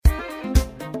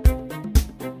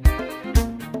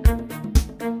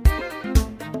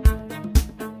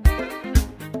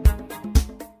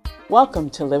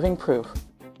Welcome to Living Proof,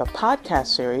 the podcast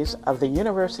series of the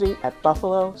University at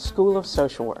Buffalo School of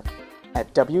Social Work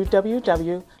at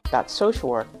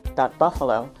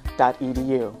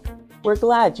www.socialwork.buffalo.edu. We're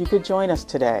glad you could join us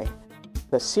today.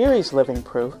 The series Living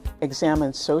Proof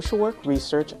examines social work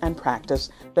research and practice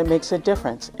that makes a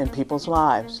difference in people's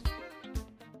lives.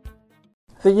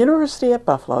 The University at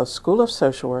Buffalo School of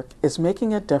Social Work is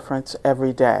making a difference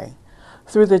every day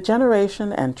through the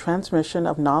generation and transmission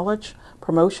of knowledge,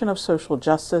 promotion of social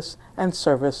justice, and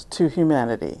service to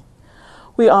humanity.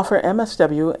 We offer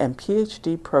MSW and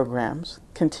PhD programs,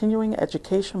 continuing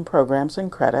education programs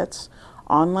and credits,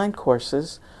 online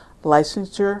courses,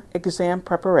 licensure exam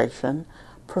preparation,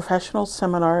 professional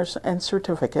seminars and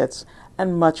certificates,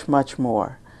 and much, much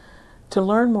more. To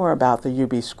learn more about the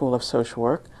UB School of Social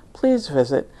Work, please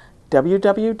visit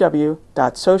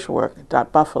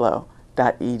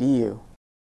www.socialwork.buffalo.edu.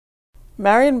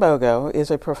 Marion Bogo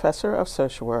is a professor of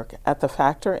social work at the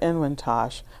Factor in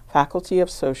Wintosh Faculty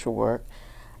of Social Work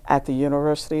at the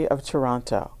University of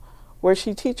Toronto, where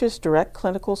she teaches direct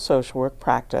clinical social work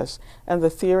practice and the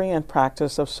theory and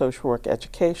practice of social work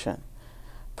education.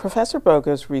 Professor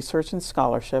Bogo's research and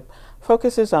scholarship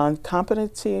focuses on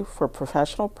competency for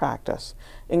professional practice,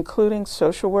 including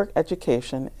social work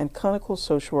education and clinical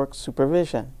social work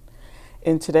supervision.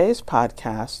 In today's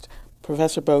podcast,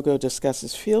 Professor Bogo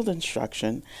discusses field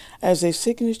instruction as a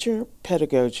signature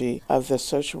pedagogy of the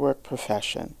social work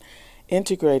profession,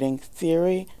 integrating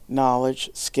theory, knowledge,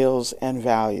 skills, and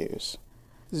values.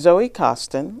 Zoe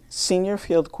Costin, Senior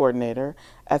Field Coordinator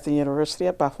at the University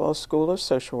at Buffalo School of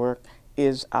Social Work,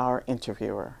 is our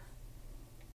interviewer.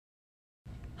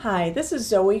 Hi, this is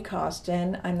Zoe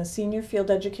Costin. I'm the Senior Field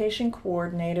Education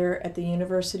Coordinator at the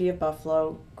University of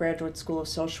Buffalo Graduate School of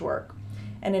Social Work.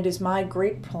 And it is my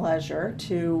great pleasure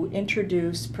to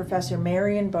introduce Professor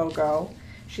Marion Bogo.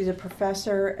 She's a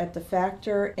professor at the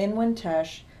Factor in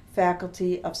Wintosh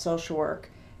Faculty of Social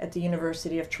Work at the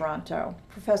University of Toronto.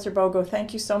 Professor Bogo,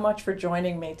 thank you so much for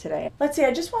joining me today. Let's see,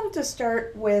 I just wanted to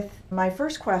start with my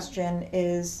first question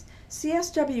is,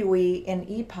 CSWE in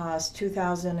EPOS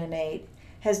 2008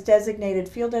 has designated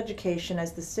field education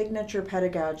as the signature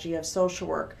pedagogy of social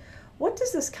work. What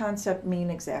does this concept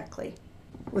mean exactly?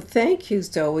 Well, thank you,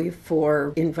 Zoe,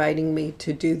 for inviting me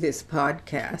to do this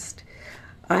podcast.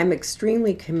 I'm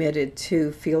extremely committed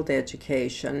to field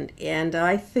education, and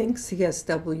I think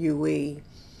CSWE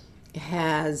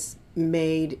has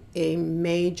made a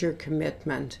major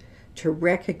commitment to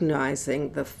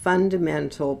recognizing the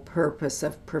fundamental purpose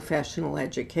of professional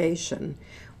education,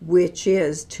 which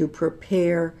is to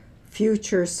prepare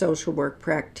future social work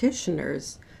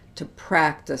practitioners to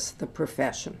practice the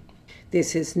profession.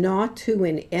 This is not to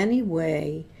in any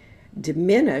way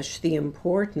diminish the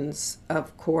importance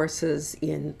of courses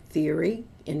in theory,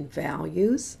 in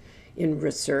values, in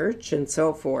research, and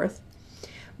so forth,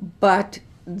 but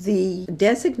the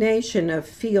designation of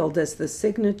field as the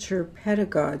signature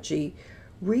pedagogy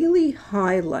really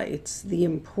highlights the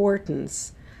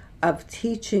importance of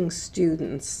teaching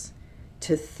students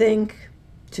to think,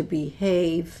 to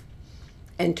behave,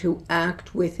 and to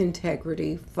act with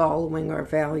integrity following our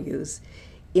values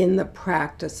in the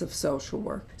practice of social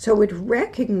work. So it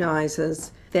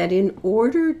recognizes that in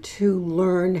order to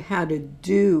learn how to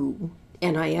do,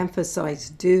 and I emphasize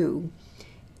do,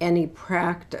 any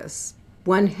practice,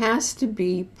 one has to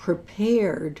be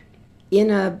prepared in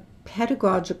a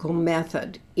pedagogical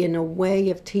method, in a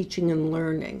way of teaching and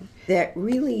learning that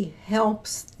really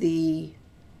helps the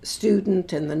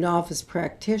student and the novice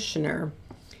practitioner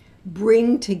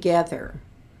bring together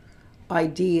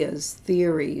ideas,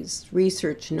 theories,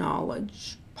 research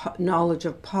knowledge, knowledge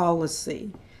of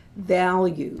policy,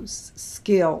 values,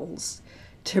 skills,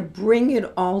 to bring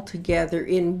it all together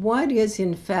in what is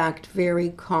in fact very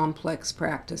complex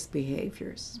practice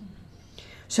behaviors.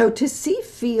 So to see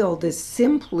field as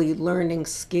simply learning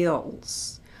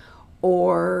skills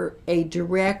or a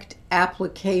direct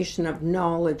application of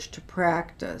knowledge to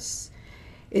practice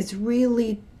is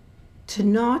really to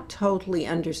not totally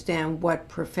understand what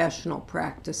professional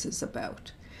practice is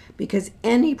about. Because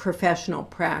any professional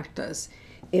practice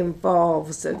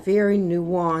involves a very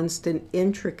nuanced and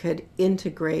intricate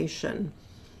integration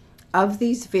of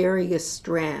these various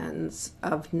strands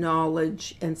of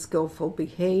knowledge and skillful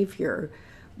behavior,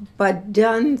 but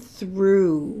done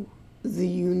through the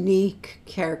unique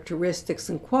characteristics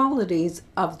and qualities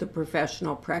of the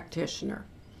professional practitioner.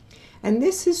 And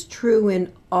this is true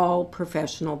in all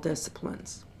professional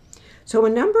disciplines. So a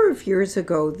number of years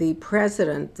ago, the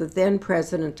then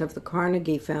president of the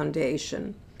Carnegie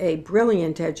Foundation, a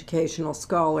brilliant educational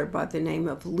scholar by the name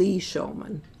of Lee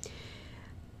Shulman,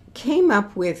 came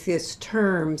up with this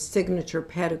term, signature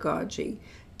pedagogy,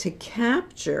 to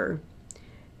capture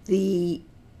the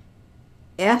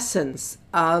essence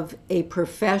of a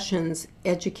profession's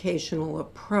educational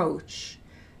approach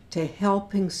to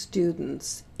helping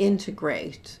students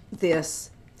integrate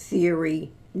this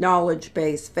theory,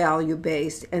 knowledge-based,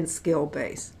 value-based, and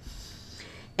skill-based.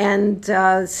 And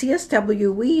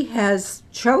CSWE has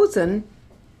chosen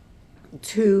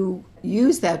to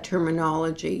use that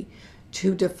terminology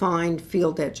to define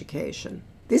field education.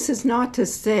 This is not to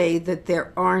say that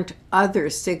there aren't other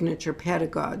signature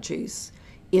pedagogies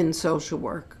in social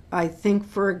work. I think,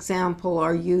 for example,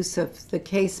 our use of the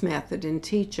case method in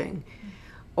teaching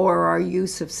or our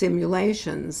use of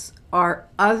simulations are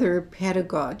other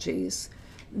pedagogies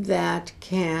that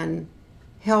can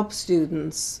help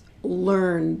students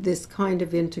learn this kind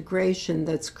of integration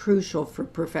that's crucial for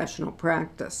professional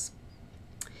practice.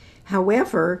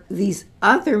 However, these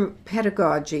other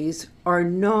pedagogies are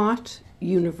not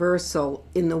universal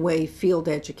in the way field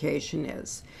education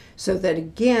is. So that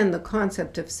again, the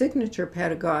concept of signature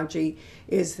pedagogy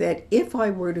is that if I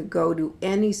were to go to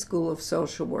any school of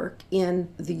social work in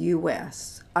the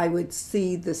US, I would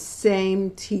see the same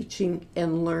teaching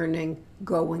and learning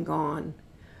going on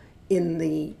in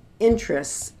the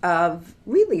interests of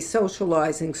really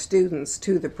socializing students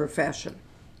to the profession.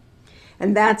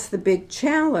 And that's the big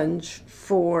challenge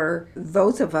for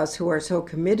those of us who are so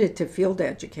committed to field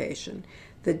education.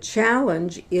 The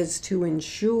challenge is to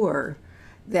ensure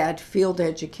that field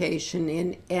education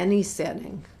in any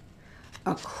setting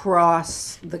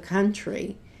across the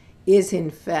country is in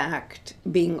fact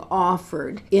being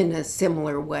offered in a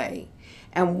similar way.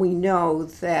 And we know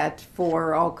that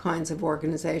for all kinds of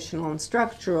organizational and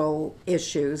structural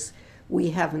issues, we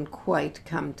haven't quite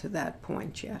come to that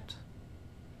point yet.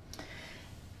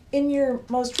 In your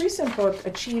most recent book,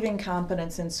 Achieving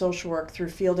Competence in Social Work Through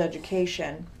Field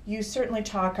Education, you certainly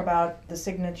talk about the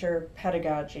signature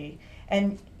pedagogy.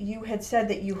 And you had said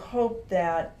that you hoped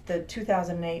that the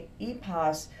 2008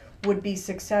 EPAS would be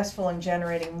successful in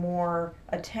generating more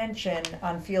attention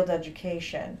on field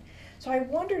education. So I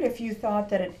wondered if you thought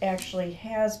that it actually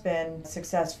has been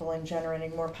successful in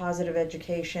generating more positive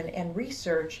education and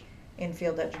research in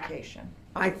field education.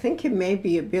 I think it may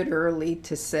be a bit early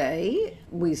to say.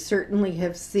 We certainly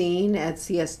have seen at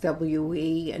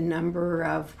CSWE a number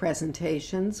of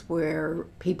presentations where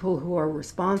people who are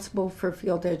responsible for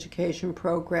field education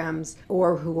programs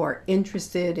or who are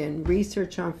interested in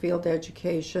research on field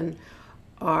education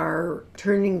are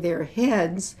turning their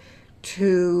heads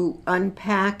to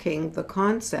unpacking the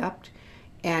concept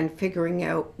and figuring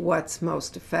out what's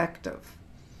most effective.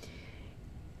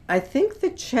 I think the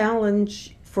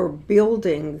challenge for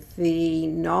building the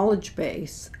knowledge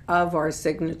base of our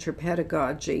signature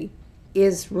pedagogy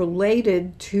is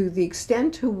related to the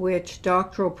extent to which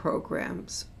doctoral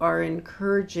programs are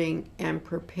encouraging and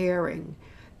preparing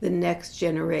the next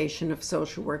generation of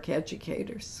social work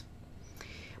educators.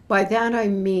 By that I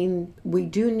mean we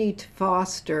do need to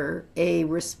foster a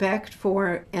respect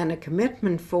for and a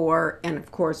commitment for, and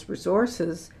of course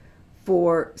resources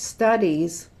for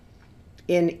studies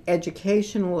in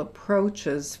educational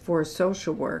approaches for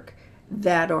social work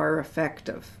that are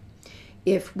effective.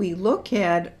 If we look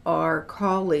at our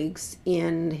colleagues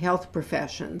in health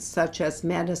professions such as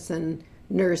medicine,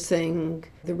 nursing,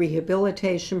 the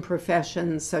rehabilitation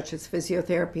professions such as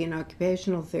physiotherapy and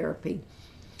occupational therapy,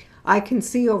 I can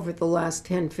see over the last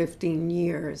 10-15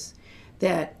 years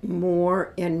that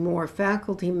more and more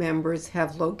faculty members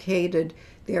have located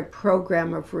their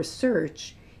program of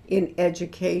research in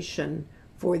education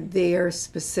for their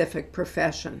specific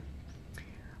profession.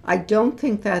 I don't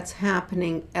think that's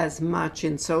happening as much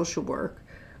in social work,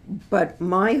 but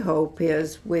my hope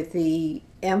is with the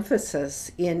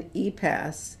emphasis in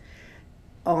EPAS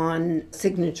on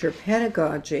signature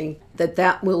pedagogy,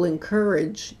 that will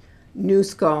encourage new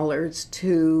scholars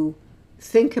to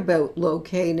think about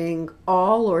locating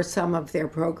all or some of their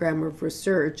program of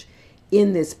research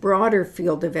in this broader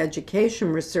field of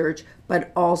education research,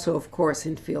 but also, of course,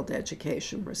 in field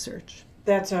education research.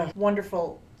 That's a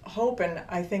wonderful hope, and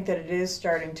I think that it is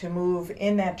starting to move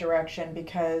in that direction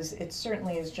because it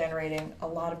certainly is generating a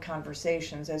lot of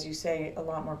conversations, as you say, a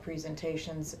lot more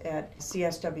presentations at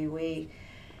CSWE.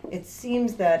 It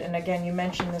seems that, and again, you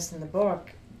mentioned this in the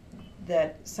book,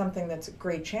 that something that's a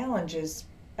great challenge is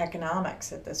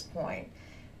economics at this point.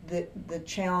 The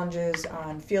challenges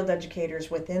on field educators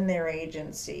within their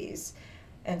agencies.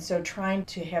 And so trying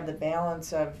to have the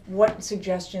balance of what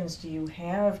suggestions do you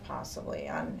have possibly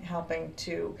on helping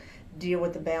to deal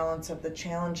with the balance of the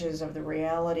challenges of the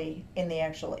reality in the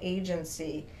actual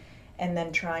agency and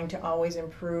then trying to always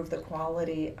improve the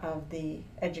quality of the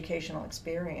educational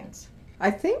experience. I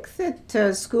think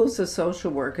that schools of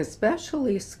social work,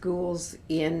 especially schools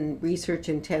in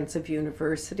research-intensive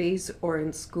universities or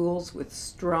in schools with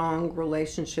strong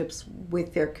relationships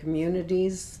with their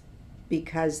communities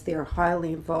because they're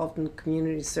highly involved in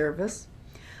community service,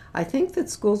 I think that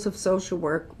schools of social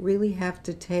work really have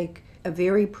to take a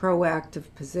very proactive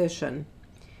position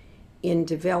in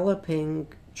developing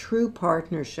true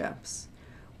partnerships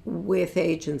with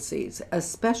agencies,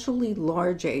 especially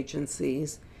large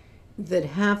agencies that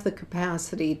have the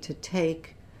capacity to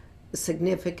take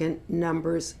significant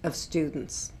numbers of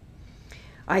students.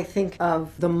 I think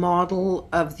of the model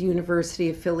of the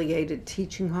university-affiliated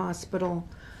teaching hospital.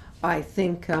 I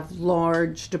think of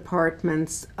large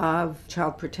departments of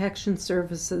child protection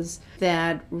services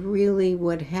that really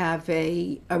would have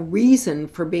a reason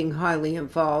for being highly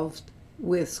involved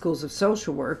with schools of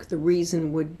social work. The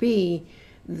reason would be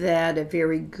that a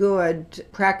very good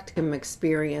practicum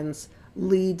experience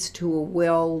leads to a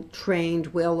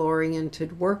well-trained,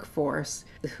 well-oriented workforce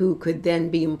who could then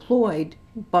be employed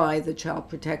by the Child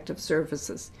Protective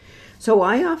Services. So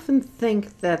I often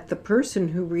think that the person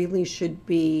who really should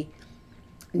be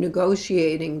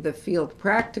negotiating the field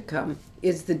practicum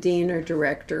is the dean or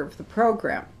director of the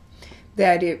program,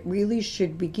 that it really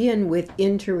should begin with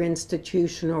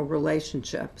interinstitutional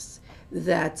relationships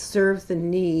that serve the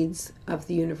needs of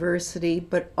the university,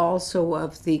 but also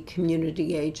of the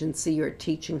community agency or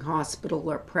teaching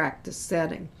hospital or practice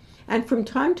setting. And from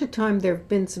time to time, there have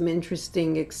been some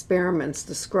interesting experiments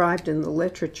described in the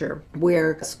literature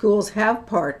where schools have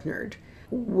partnered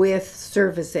with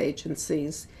service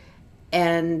agencies,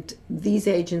 and these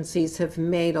agencies have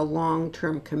made a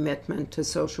long-term commitment to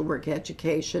social work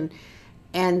education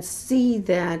and see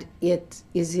that it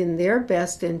is in their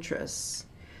best interests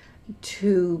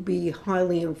to be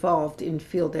highly involved in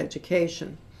field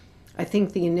education. I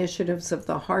think the initiatives of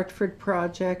the Hartford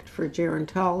Project for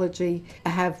Gerontology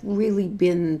have really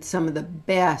been some of the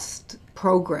best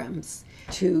programs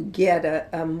to get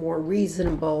a more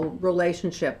reasonable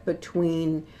relationship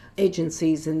between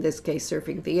agencies, in this case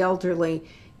serving the elderly,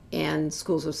 and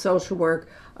schools of social work.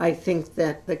 I think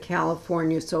that the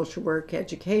California Social Work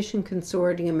Education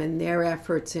Consortium and their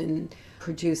efforts in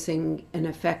producing an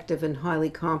effective and highly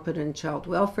competent child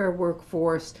welfare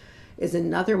workforce is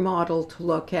another model to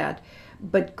look at.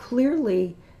 But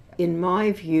clearly, in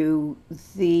my view,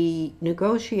 the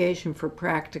negotiation for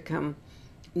practicum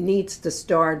needs to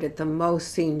start at the most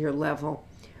senior level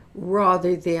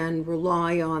rather than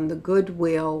rely on the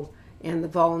goodwill and the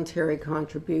voluntary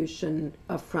contribution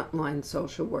of frontline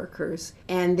social workers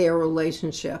and their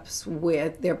relationships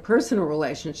with, their personal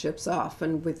relationships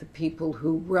often with the people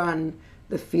who run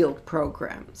the field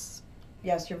programs.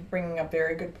 Yes, you're bringing up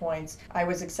very good points. I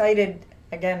was excited,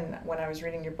 again, when I was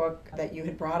reading your book, that you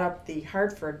had brought up the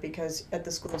Hartford, because at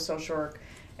the School of Social Work,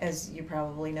 as you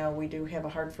probably know, we do have a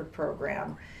Hartford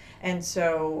program. And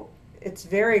so it's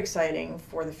very exciting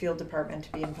for the field department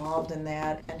to be involved in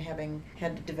that, and having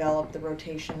had to develop the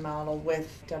rotation model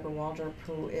with Deborah Waldrop,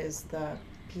 who is the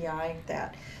PI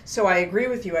that. So I agree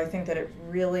with you. I think that it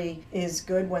really is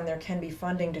good when there can be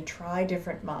funding to try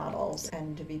different models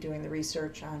and to be doing the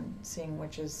research on seeing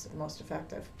which is most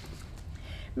effective.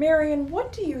 Marion,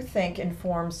 what do you think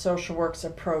informs social work's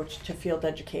approach to field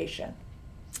education?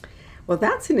 Well,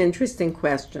 that's an interesting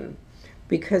question,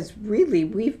 because really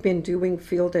we've been doing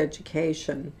field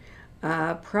education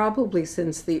probably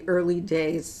since the early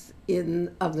days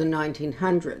of the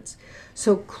 1900s.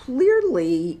 So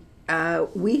clearly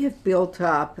we have built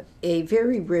up a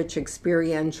very rich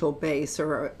experiential base,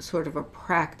 or a sort of a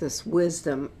practice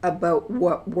wisdom about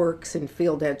what works in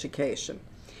field education.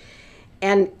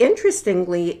 And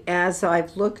interestingly, as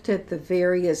I've looked at the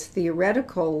various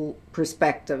theoretical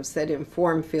perspectives that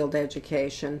inform field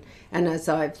education, and as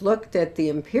I've looked at the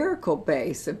empirical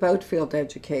base about field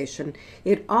education,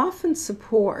 it often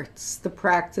supports the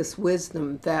practice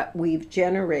wisdom that we've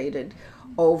generated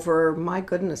over, my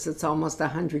goodness, it's almost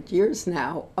 100 years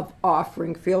now of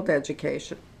offering field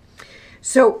education.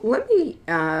 So let me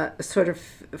sort of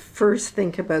first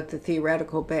think about the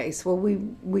theoretical base. Well,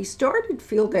 we started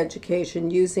field education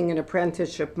using an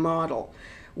apprenticeship model,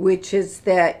 which is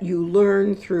that you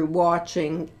learn through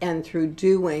watching and through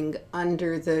doing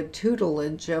under the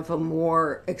tutelage of a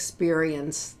more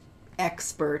experienced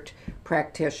expert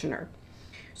practitioner.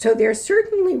 So there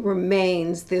certainly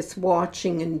remains this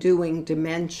watching and doing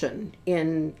dimension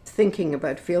in thinking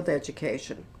about field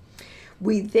education.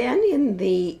 We then, in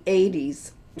the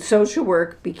 80s, social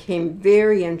work became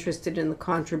very interested in the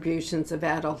contributions of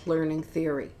adult learning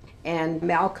theory. And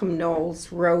Malcolm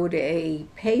Knowles wrote a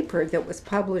paper that was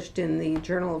published in the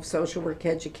Journal of Social Work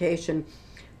Education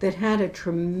that had a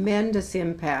tremendous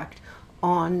impact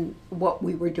on what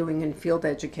we were doing in field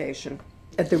education.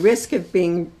 At the risk of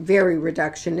being very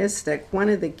reductionistic, one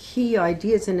of the key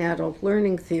ideas in adult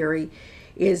learning theory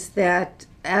is that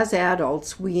as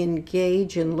adults we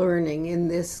engage in learning, in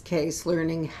this case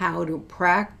learning how to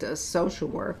practice social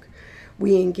work.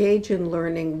 We engage in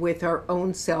learning with our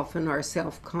own self and our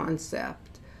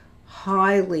self-concept,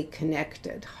 highly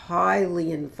connected,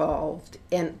 highly involved,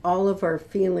 and all of our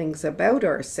feelings about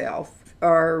ourselves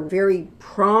are very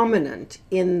prominent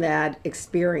in that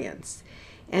experience.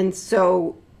 And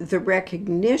so the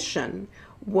recognition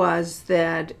was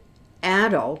that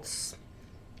adults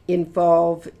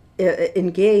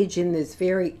engage in this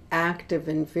very active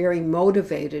and very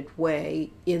motivated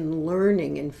way in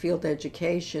learning in field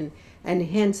education, and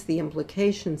hence the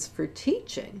implications for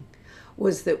teaching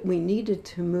was that we needed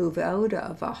to move out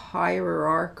of a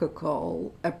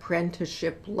hierarchical,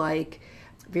 apprenticeship-like,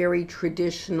 very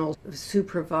traditional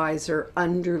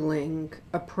supervisor-underling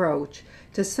approach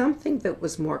to something that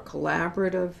was more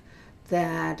collaborative,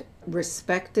 that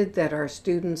respected that our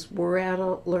students were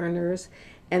adult learners,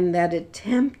 and that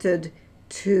attempted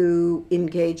to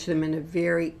engage them in a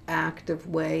very active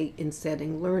way in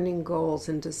setting learning goals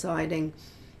and deciding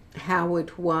how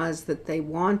it was that they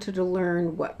wanted to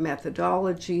learn, what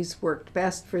methodologies worked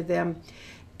best for them,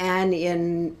 and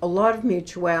in a lot of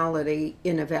mutuality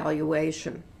in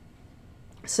evaluation.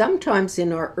 Sometimes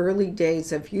in our early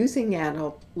days of using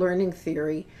adult learning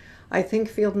theory, I think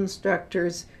field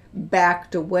instructors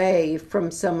backed away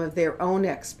from some of their own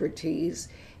expertise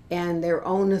and their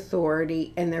own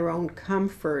authority and their own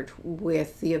comfort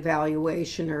with the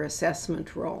evaluation or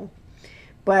assessment role.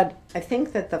 But I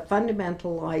think that the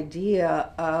fundamental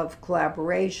idea of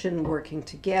collaboration, working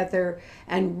together,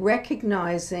 and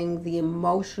recognizing the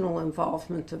emotional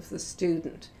involvement of the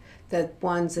student, that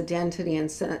one's identity and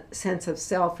sense of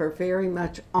self are very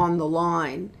much on the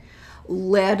line,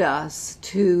 led us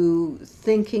to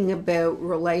thinking about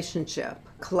relationship,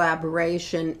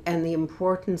 collaboration, and the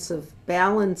importance of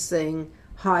balancing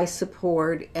high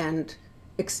support and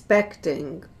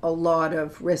expecting a lot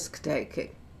of risk-taking.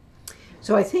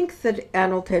 So I think that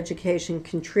adult education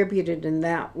contributed in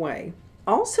that way.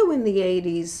 Also in the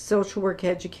 80s, social work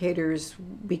educators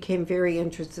became very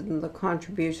interested in the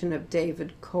contribution of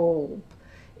David Kolb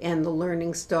and the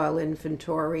learning style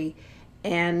inventory.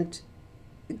 And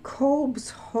Kolb's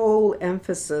whole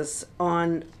emphasis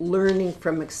on learning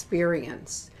from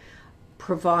experience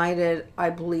provided, I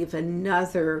believe,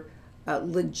 another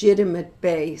legitimate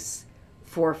base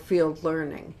for field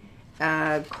learning.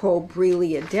 Kolb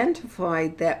really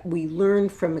identified that we learn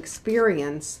from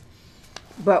experience,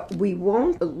 but we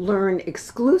won't learn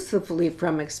exclusively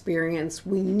from experience.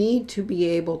 We need to be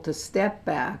able to step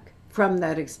back from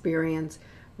that experience,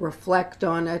 reflect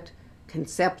on it,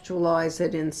 conceptualize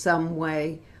it in some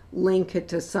way, link it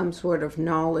to some sort of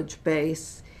knowledge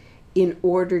base in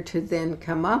order to then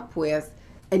come up with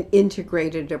an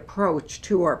integrated approach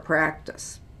to our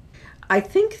practice. I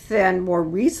think then more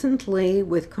recently,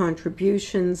 with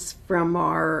contributions from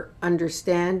our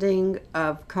understanding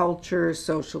of culture,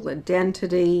 social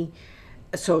identity,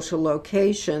 social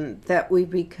location, that we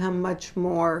become much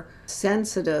more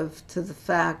sensitive to the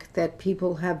fact that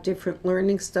people have different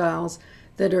learning styles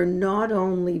that are not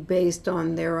only based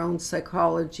on their own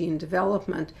psychology and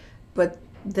development, but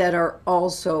that are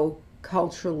also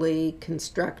culturally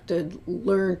constructed,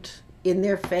 learnt in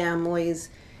their families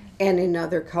and in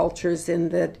other cultures, in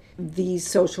that these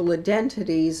social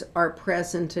identities are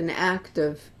present and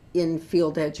active in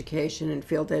field education and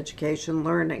field education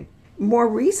learning. More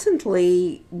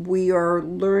recently, we are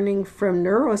learning from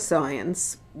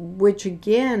neuroscience, which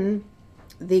again,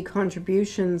 the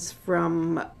contributions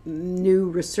from new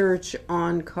research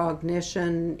on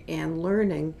cognition and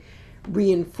learning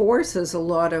reinforces a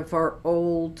lot of our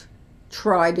old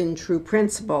tried and true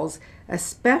principles,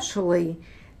 especially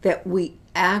that we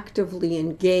actively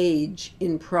engage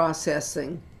in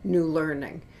processing new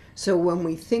learning. So when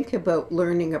we think about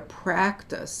learning a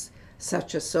practice,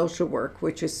 such as social work,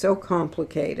 which is so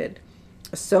complicated,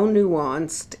 so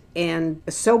nuanced, and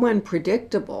so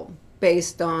unpredictable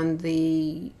based on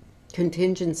the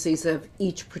contingencies of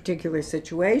each particular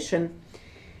situation,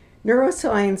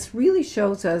 neuroscience really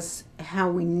shows us how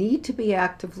we need to be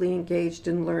actively engaged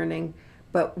in learning,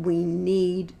 but we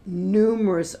need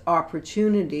numerous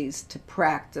opportunities to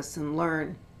practice and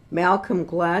learn. Malcolm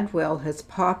Gladwell has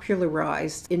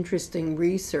popularized interesting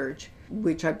research,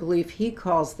 which I believe he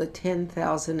calls the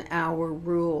 10,000 hour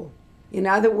rule. In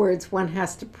other words, one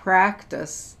has to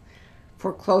practice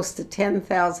for close to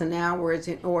 10,000 hours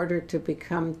in order to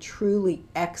become truly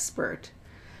expert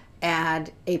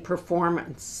at a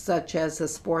performance, such as a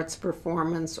sports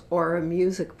performance or a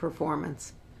music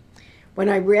performance. When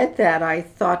I read that, I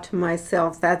thought to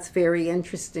myself, that's very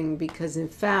interesting, because in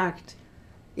fact,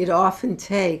 it often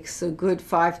takes a good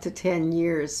 5 to 10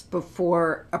 years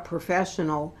before a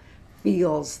professional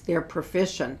feels they're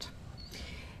proficient.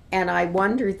 And I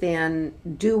wonder then,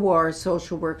 do our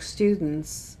social work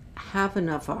students have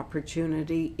enough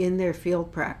opportunity in their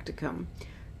field practicum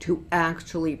to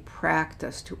actually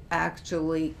practice, to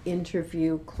actually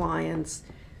interview clients,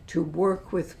 to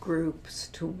work with groups,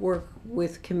 to work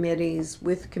with committees,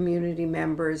 with community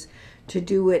members, to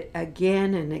do it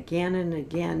again and again and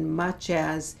again, much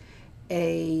as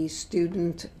a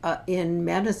student in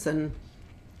medicine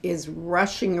is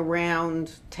rushing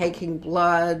around taking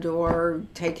blood or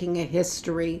taking a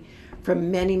history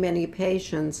from many, many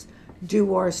patients.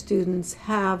 Do our students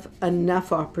have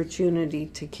enough opportunity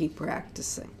to keep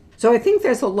practicing? So I think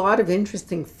there's a lot of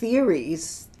interesting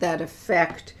theories that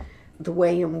affect the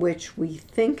way in which we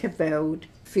think about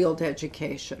field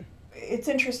education. It's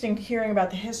interesting hearing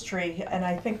about the history, and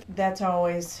I think that's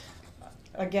always,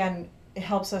 again, it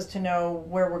helps us to know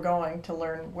where we're going, to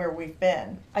learn where we've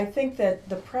been. I think that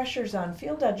the pressures on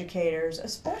field educators,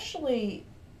 especially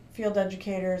field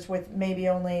educators with maybe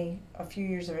only a few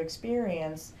years of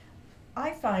experience,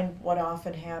 I find what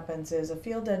often happens is a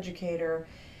field educator,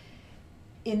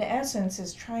 in essence,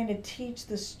 is trying to teach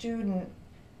the student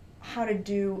how to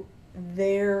do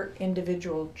their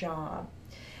individual job.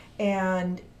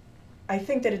 And I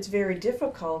think that it's very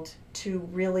difficult to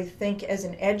really think as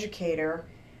an educator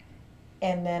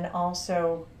and then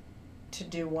also to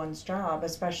do one's job,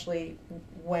 especially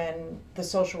when the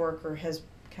social worker has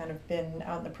kind of been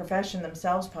out in the profession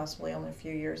themselves possibly only a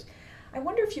few years. I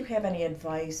wonder if you have any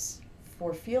advice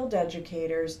for field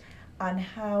educators on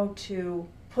how to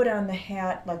put on the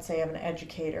hat, let's say, of an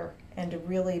educator, and to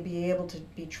really be able to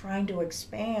be trying to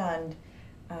expand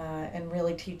and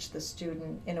really teach the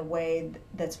student in a way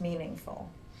that's meaningful.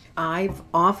 I've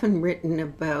often written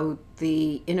about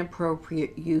the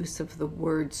inappropriate use of the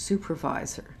word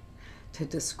supervisor to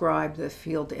describe the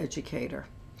field educator.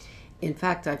 In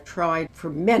fact, I've tried for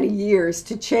many years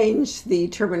to change the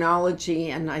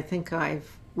terminology, and I think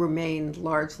I've remained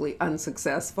largely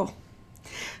unsuccessful.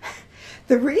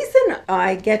 The reason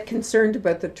I get concerned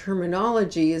about the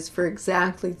terminology is for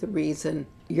exactly the reason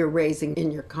you're raising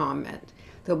in your comment.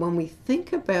 That when we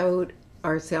think about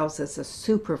ourselves as a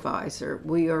supervisor,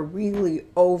 we are really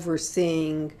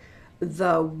overseeing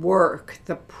the work,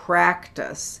 the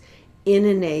practice in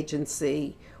an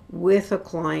agency with a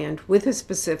client, with a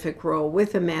specific role,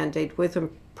 with a mandate, with a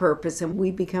purpose, and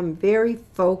we become very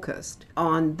focused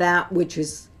on that which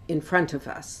is in front of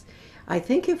us. I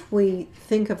think if we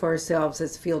think of ourselves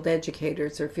as field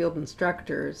educators or field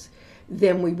instructors,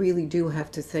 then we really do have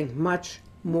to think much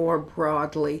more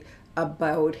broadly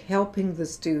about helping the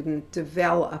student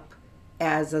develop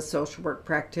as a social work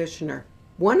practitioner.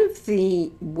 One of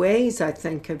the ways I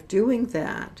think of doing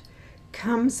that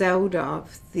comes out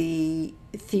of the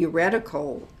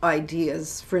theoretical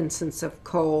ideas, for instance, of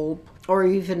Kolb, or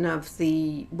even of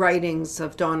the writings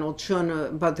of Donald Chun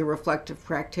about the reflective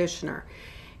practitioner.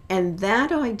 And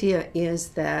that idea is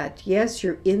that, yes,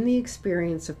 you're in the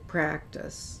experience of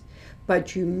practice,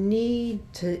 but you need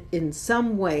to, in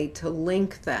some way, to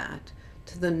link that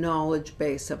to the knowledge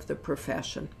base of the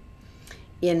profession.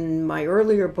 In my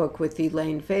earlier book with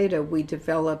Elaine Veda, we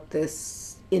developed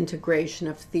this integration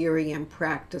of theory and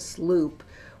practice loop,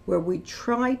 where we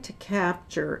tried to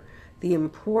capture the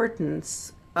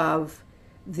importance of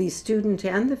the student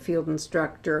and the field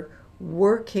instructor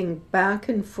working back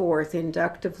and forth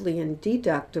inductively and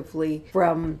deductively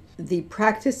from the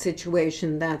practice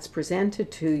situation that's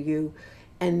presented to you,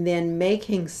 and then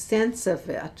making sense of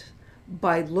it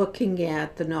by looking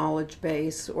at the knowledge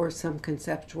base or some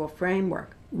conceptual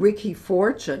framework. Ricky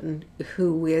Fortune,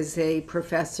 who is a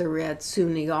professor at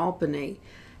SUNY Albany,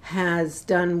 has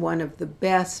done one of the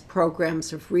best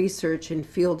programs of research in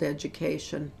field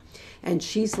education, and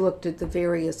she's looked at the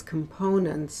various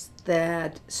components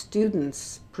that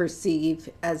students perceive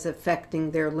as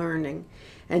affecting their learning.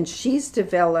 And she's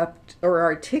developed or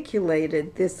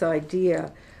articulated this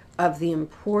idea of the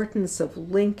importance of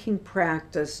linking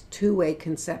practice to a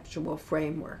conceptual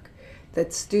framework,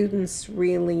 that students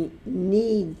really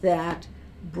need that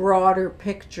broader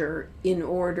picture in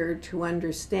order to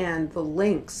understand the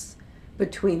links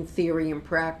between theory and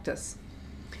practice.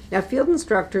 Now, field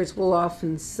instructors will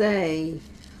often say,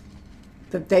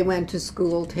 that they went to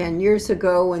school 10 years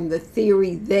ago and the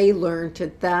theory they learned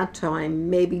at that time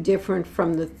may be different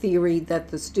from the theory that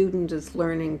the student is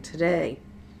learning today.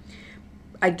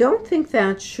 I don't think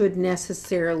that should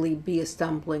necessarily be a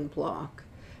stumbling block,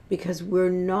 because we're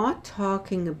not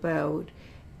talking about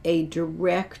a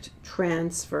direct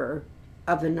transfer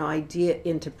of an idea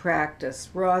into practice.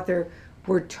 Rather,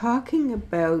 we're talking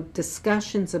about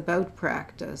discussions about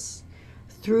practice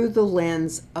through the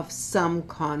lens of some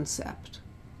concept.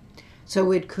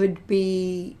 So it could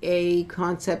be a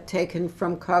concept taken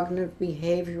from cognitive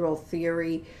behavioral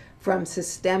theory, from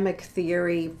systemic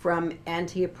theory, from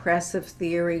anti-oppressive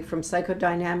theory, from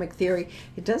psychodynamic theory.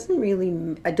 It doesn't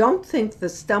really, I don't think the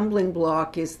stumbling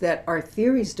block is that our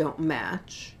theories don't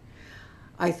match.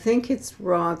 I think it's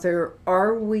rather,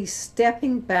 are we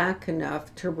stepping back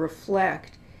enough to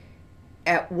reflect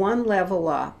at one level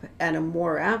up, at a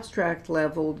more abstract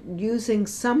level, using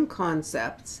some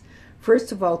concepts,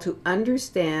 first of all, to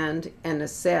understand and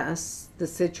assess the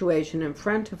situation in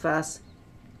front of us,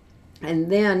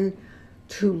 and then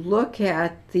to look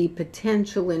at the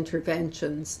potential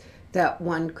interventions that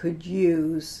one could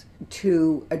use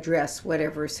to address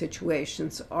whatever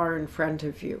situations are in front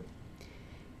of you.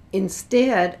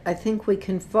 Instead, I think we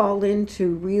can fall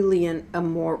into really a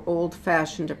more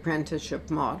old-fashioned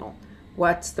apprenticeship model.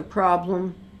 What's the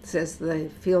problem, says the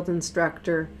field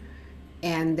instructor,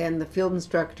 and then the field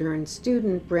instructor and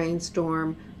student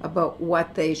brainstorm about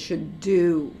what they should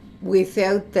do,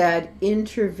 without that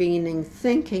intervening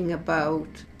thinking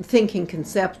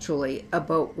conceptually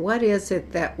about what is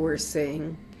it that we're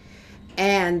seeing.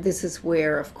 And this is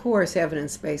where, of course,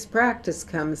 evidence-based practice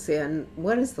comes in.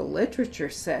 What does the literature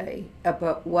say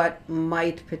about what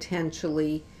might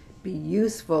potentially be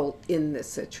useful in this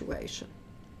situation?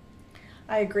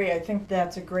 I agree. I think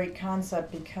that's a great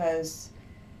concept because,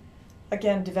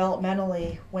 again,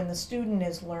 developmentally, when the student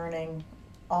is learning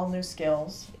all new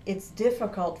skills, it's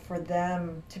difficult for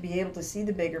them to be able to see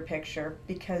the bigger picture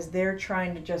because they're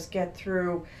trying to just get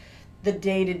through the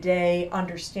day-to-day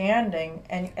understanding.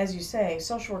 And as you say,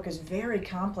 social work is very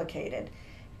complicated.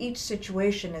 Each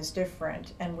situation is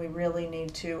different, and we really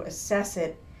need to assess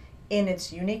it in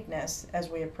its uniqueness as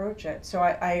we approach it. So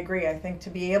I agree. I think to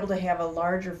be able to have a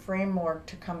larger framework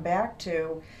to come back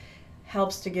to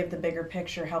helps to give the bigger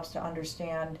picture, helps to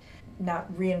understand,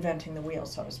 not reinventing the wheel,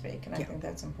 so to speak. And I think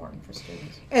that's important for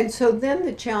students. And so then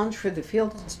the challenge for the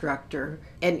field instructor,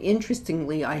 and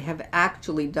interestingly, I have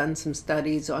actually done some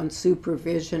studies on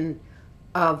supervision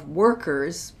of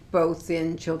workers, both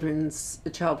in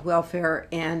child welfare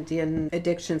and in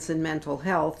addictions and mental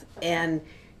health. And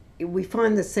we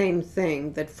find the same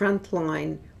thing, that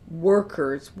frontline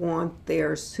workers want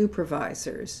their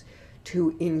supervisors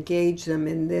to engage them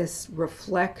in this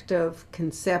reflective,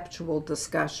 conceptual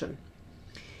discussion.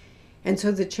 And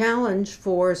so the challenge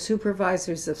for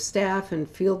supervisors of staff and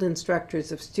field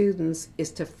instructors of students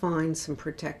is to find some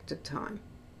protected time.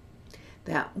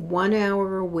 That 1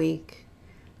 hour a week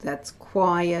that's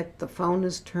quiet, the phone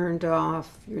is turned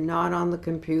off, you're not on the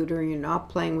computer, you're not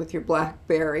playing with your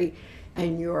BlackBerry,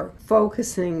 and you're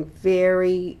focusing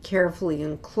very carefully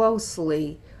and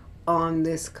closely on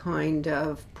this kind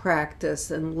of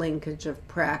practice and linkage of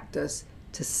practice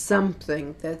to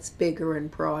something that's bigger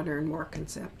and broader and more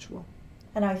conceptual.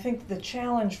 And I think the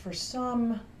challenge for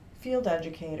some field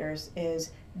educators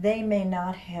is they may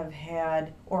not have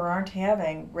had or aren't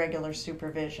having regular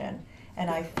supervision. And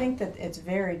I think that it's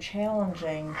very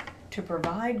challenging to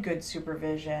provide good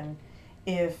supervision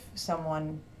if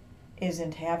someone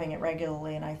isn't having it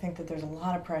regularly. And I think that there's a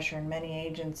lot of pressure in many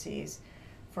agencies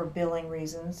for billing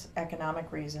reasons,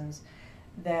 economic reasons,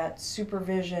 that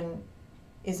supervision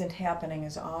isn't happening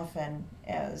as often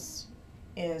as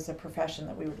is a profession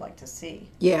that we would like to see.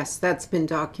 Yes, that's been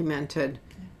documented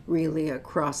really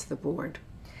across the board.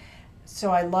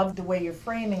 So I love the way you're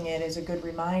framing it as a good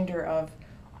reminder of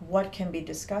what can be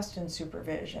discussed in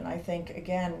supervision. I think,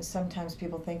 again, sometimes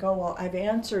people think, oh, well, I've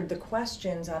answered the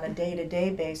questions on a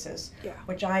day-to-day basis,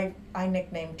 which I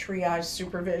nickname triage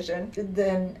supervision.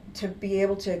 Then to be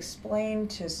able to explain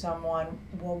to someone,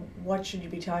 well, what should you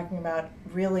be talking about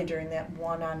really during that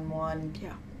one-on-one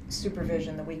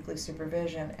supervision, the weekly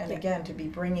supervision, and again, to be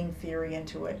bringing theory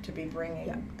into it, to be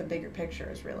bringing the bigger picture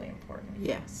is really important.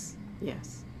 Yes,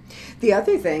 yes. The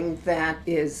other thing that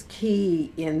is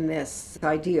key in this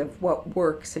idea of what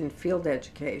works in field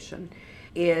education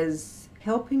is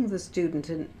helping the student,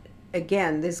 and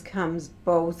again, this comes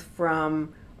both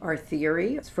from our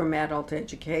theory, from adult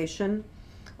education,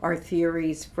 our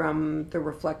theories from the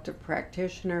reflective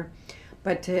practitioner,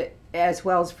 but as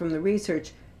well as from the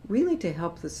research, really to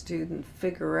help the student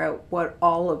figure out what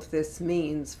all of this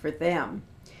means for them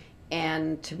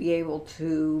and to be able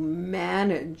to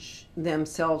manage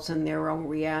themselves and their own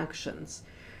reactions.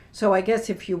 So I guess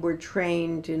if you were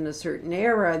trained in a certain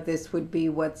era, this would be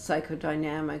what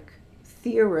psychodynamic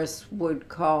theorists would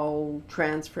call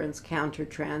transference,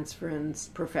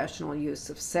 countertransference, professional use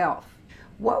of self.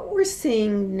 What we're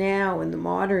seeing now in the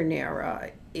modern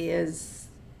era is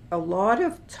a lot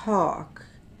of talk,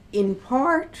 in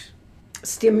part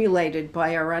stimulated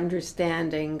by our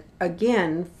understanding,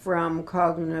 again, from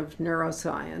cognitive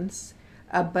neuroscience,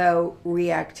 about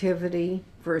reactivity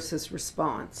versus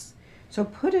response. So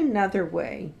put another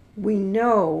way, we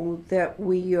know that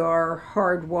we are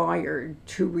hardwired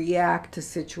to react to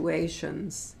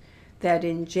situations that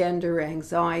engender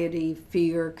anxiety,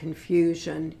 fear,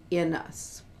 confusion in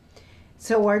us.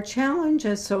 So our challenge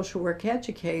as social work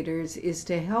educators is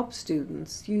to help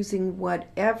students using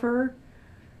whatever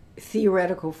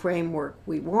theoretical framework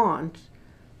we want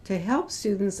to help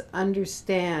students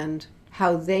understand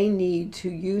how they need to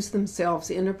use themselves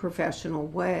in a professional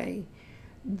way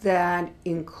that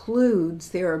includes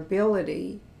their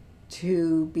ability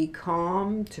to be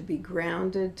calm, to be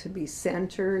grounded, to be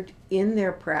centered in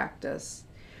their practice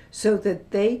so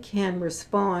that they can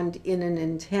respond in an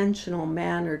intentional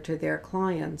manner to their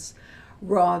clients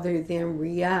rather than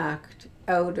react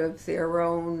out of their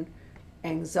own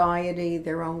anxiety,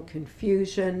 their own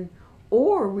confusion,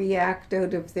 or react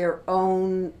out of their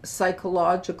own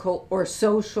psychological or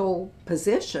social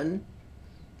position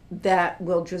that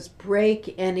will just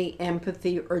break any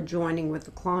empathy or joining with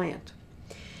the client.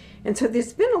 And so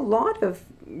there's been a lot of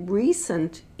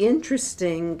recent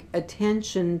interesting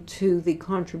attention to the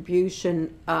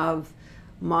contribution of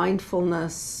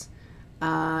mindfulness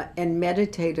and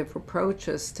meditative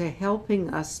approaches to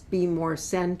helping us be more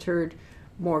centered,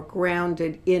 more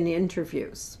grounded in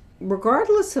interviews.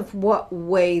 Regardless of what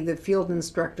way the field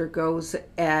instructor goes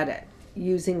at it,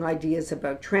 using ideas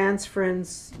about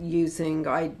transference, using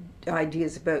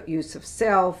ideas about use of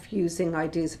self, using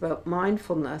ideas about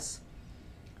mindfulness,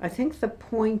 I think the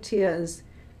point is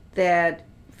that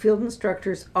field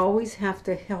instructors always have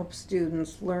to help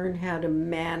students learn how to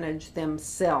manage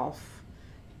themselves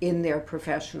in their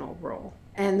professional role.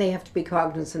 And they have to be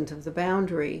cognizant of the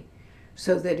boundary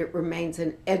so that it remains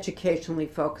an educationally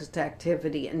focused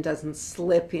activity and doesn't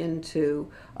slip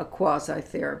into a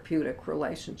quasi-therapeutic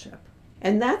relationship.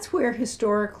 And that's where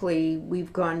historically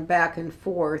we've gone back and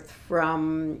forth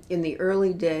from, in the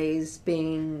early days,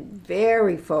 being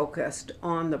very focused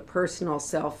on the personal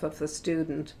self of the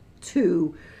student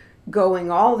to going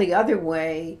all the other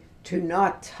way to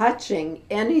not touching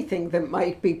anything that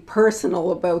might be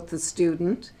personal about the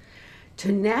student,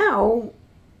 to now,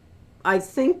 I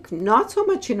think, not so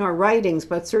much in our writings,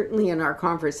 but certainly in our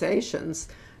conversations,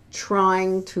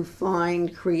 trying to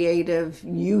find creative,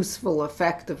 useful,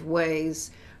 effective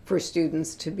ways for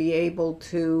students to be able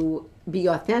to be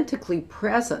authentically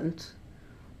present,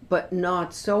 but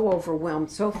not so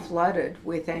overwhelmed, so flooded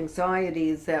with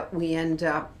anxieties that we end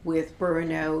up with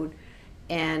burnout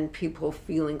and people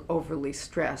feeling overly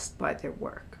stressed by their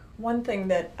work. One thing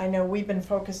that I know we've been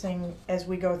focusing as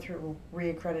we go through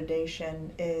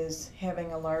reaccreditation is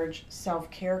having a large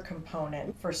self-care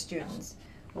component for students,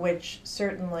 which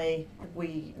certainly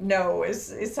we know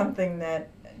is something that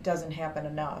doesn't happen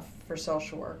enough for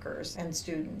social workers and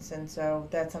students. And so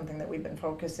that's something that we've been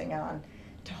focusing on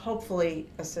to hopefully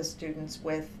assist students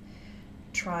with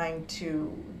trying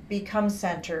to become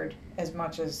centered as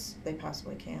much as they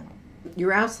possibly can.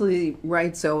 You're absolutely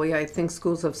right, Zoe. I think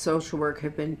schools of social work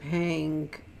have been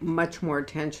paying much more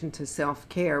attention to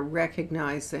self-care,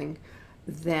 recognizing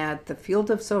that the field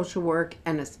of social work,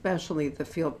 and especially the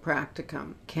field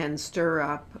practicum, can stir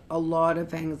up a lot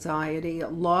of anxiety, a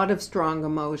lot of strong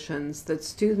emotions that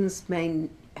students may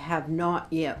have not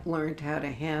yet learned how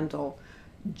to handle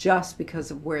just because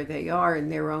of where they are in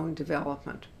their own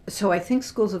development. So I think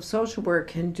schools of social work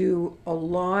can do a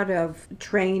lot of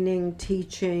training,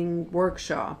 teaching,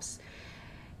 workshops,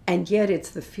 and yet it's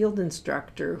the field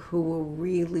instructor who will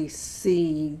really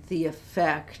see the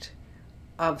effect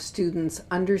of students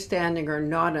understanding or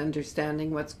not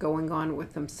understanding what's going on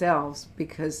with themselves,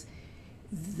 because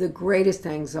the greatest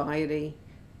anxiety,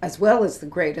 as well as the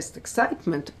greatest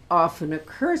excitement, often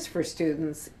occurs for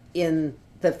students in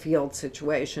the field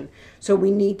situation. So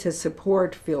we need to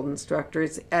support field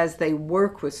instructors as they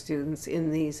work with students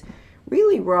in these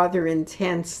really rather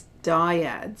intense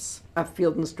dyads of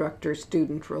field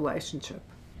instructor-student relationship.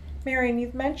 Marion,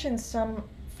 you've mentioned some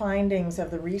findings of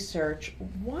the research.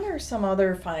 What are some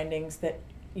other findings that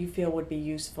you feel would be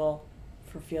useful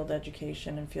for field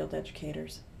education and field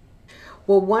educators?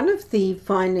 Well, one of the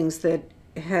findings that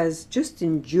has just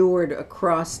endured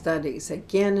across studies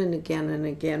again and again and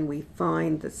again, we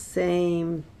find the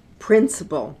same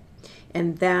principle,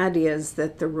 and that is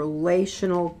that the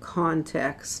relational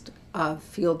context of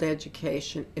field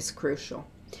education is crucial.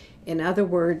 In other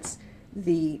words,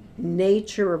 the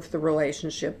nature of the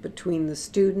relationship between the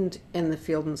student and the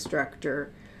field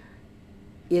instructor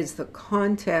is the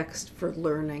context for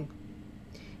learning.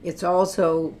 It's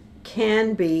also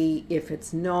can be, if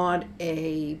it's not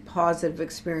a positive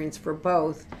experience for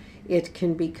both, it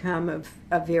can become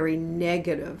a very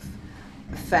negative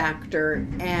factor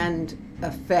and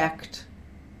affect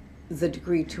the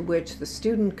degree to which the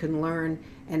student can learn,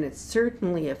 and it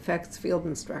certainly affects field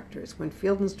instructors. When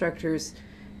field instructors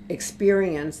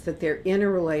experience that they're in a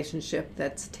relationship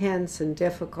that's tense and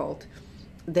difficult,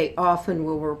 they often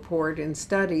will report in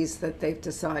studies that they've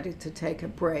decided to take a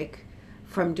break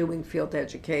from doing field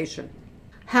education.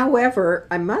 However,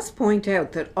 I must point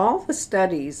out that all the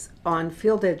studies on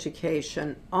field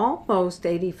education, almost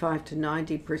 85 to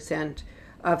 90%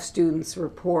 of students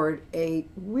report a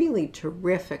really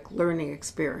terrific learning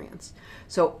experience.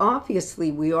 So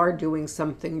obviously we are doing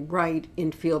something right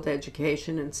in field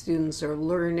education, and students are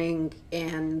learning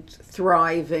and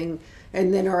thriving,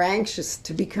 and then are anxious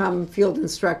to become field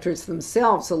instructors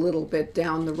themselves a little bit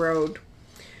down the road.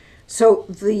 So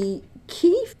the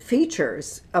key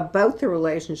features about the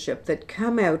relationship that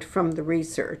come out from the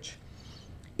research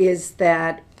is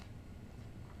that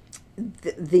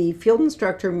the field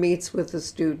instructor meets with the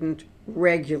student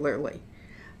regularly,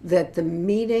 that the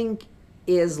meeting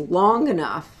is long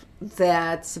enough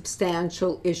that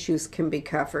substantial issues can be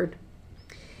covered,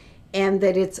 and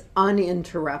that it's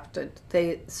uninterrupted.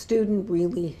 The student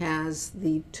really has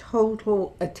the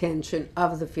total attention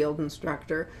of the field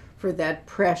instructor for that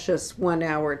precious 1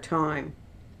 hour time.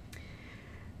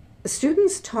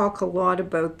 Students talk a lot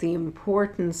about the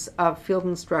importance of field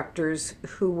instructors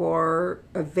who are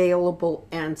available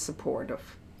and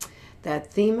supportive.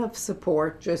 That theme of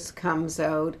support just comes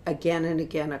out again and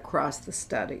again across the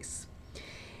studies.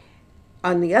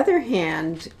 On the other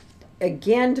hand,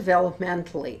 again,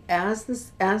 developmentally, as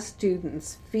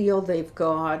students feel they've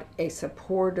got a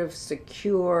supportive,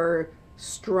 secure,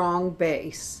 strong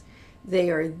base,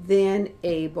 they are then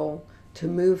able to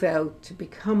move out, to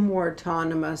become more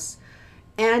autonomous,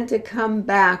 and to come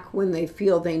back when they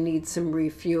feel they need some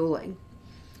refueling.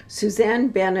 Suzanne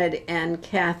Bennett and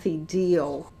Kathy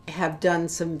Deal have done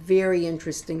some very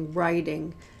interesting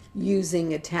writing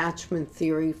using attachment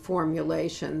theory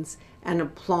formulations and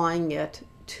applying it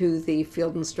to the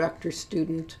field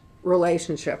instructor-student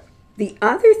relationship. The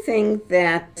other thing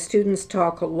that students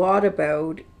talk a lot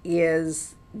about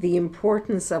is the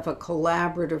importance of a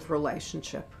collaborative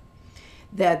relationship.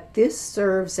 That this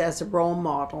serves as a role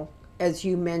model, as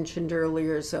you mentioned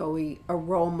earlier, Zoe, a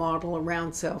role model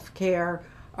around self-care,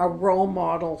 a role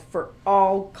model for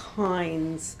all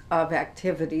kinds of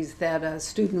activities that a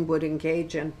student would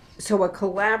engage in. So a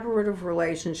collaborative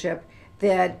relationship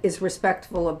that is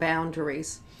respectful of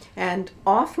boundaries. And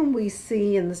often we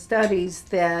see in the studies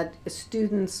that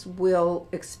students will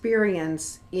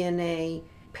experience in a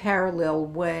parallel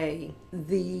way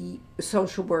the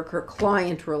social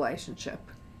worker-client relationship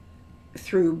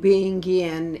through being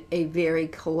in a very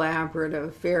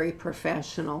collaborative, very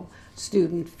professional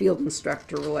student-field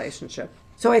instructor relationship.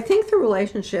 So I think the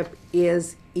relationship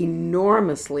is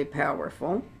enormously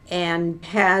powerful and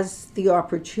has the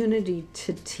opportunity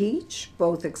to teach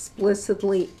both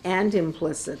explicitly and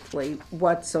implicitly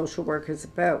what social work is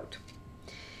about.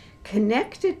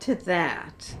 Connected to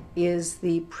that is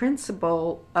the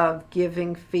principle of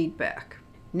giving feedback.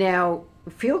 Now,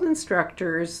 field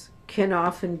instructors can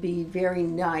often be very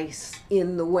nice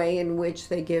in the way in which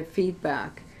they give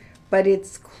feedback, but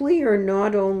it's clear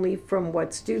not only from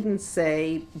what students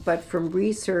say, but from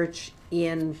research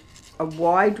in a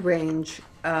wide range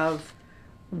of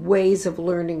ways of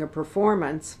learning a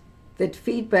performance, that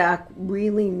feedback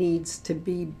really needs to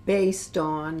be based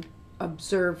on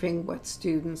observing what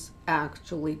students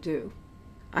actually do.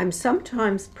 I'm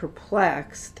sometimes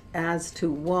perplexed as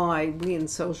to why we in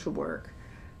social work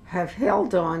have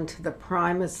held on to the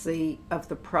primacy of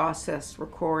the process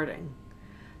recording,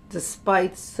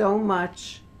 despite so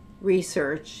much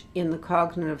research in the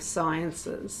cognitive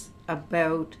sciences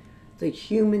about the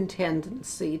human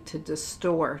tendency to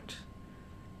distort,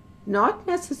 not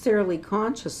necessarily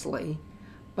consciously,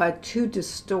 but to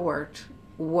distort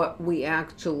what we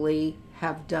actually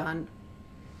have done.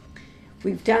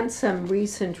 We've done some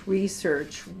recent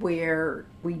research where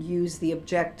we use the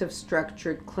objective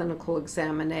structured clinical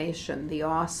examination, the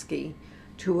OSCE,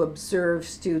 to observe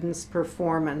students'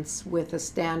 performance with a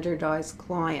standardized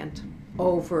client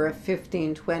over a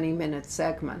 15-20 minute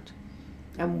segment.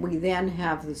 And we then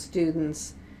have the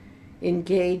students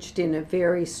engaged in a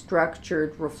very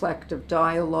structured reflective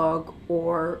dialogue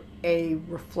or a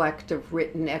reflective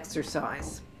written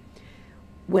exercise.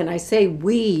 When I say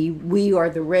we are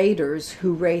the raters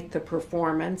who rate the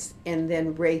performance and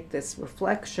then rate this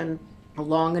reflection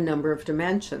along a number of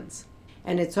dimensions.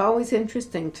 And it's always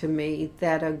interesting to me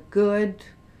that a good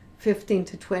 15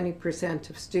 to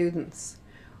 20% of students,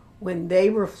 when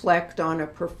they reflect on a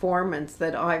performance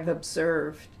that I've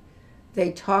observed,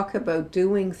 they talk about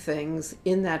doing things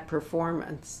in that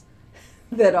performance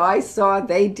that I saw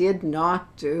they did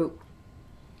not do.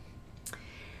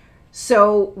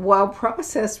 So while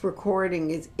process recording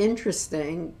is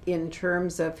interesting in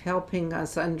terms of helping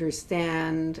us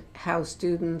understand how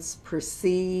students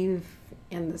perceive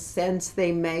and the sense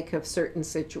they make of certain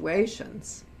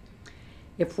situations,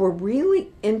 if we're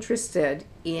really interested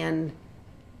in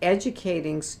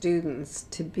educating students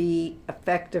to be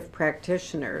effective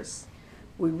practitioners,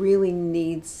 we really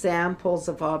need samples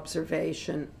of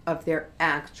observation of their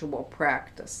actual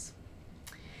practice.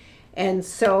 And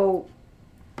so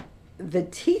the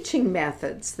teaching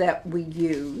methods that we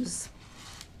use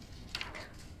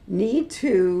need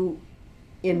to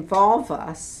involve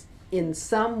us in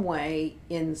some way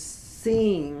in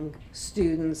seeing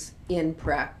students in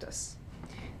practice.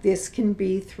 This can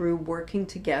be through working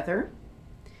together,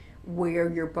 where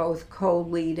you're both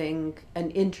co-leading an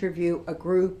interview, a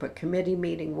group, a committee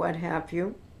meeting, what have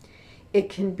you. It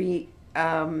can be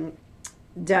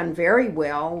done very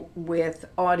well with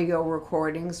audio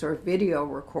recordings or video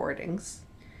recordings.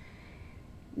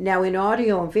 Now, in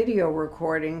audio and video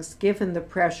recordings, given the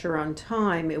pressure on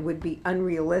time, it would be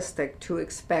unrealistic to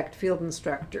expect field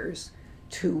instructors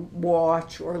to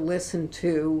watch or listen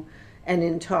to an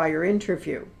entire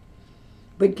interview.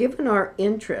 But given our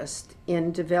interest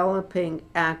in developing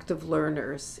active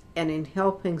learners and in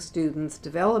helping students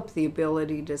develop the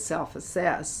ability to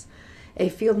self-assess, a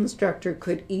field instructor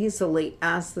could easily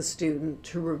ask the student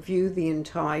to review the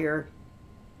entire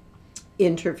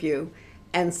interview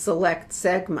and select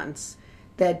segments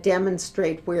that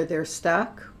demonstrate where they're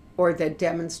stuck or that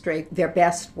demonstrate their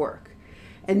best work.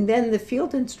 And then the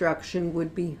field instruction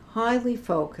would be highly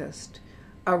focused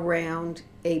around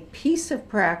a piece of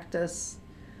practice,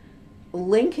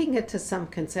 linking it to some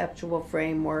conceptual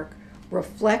framework,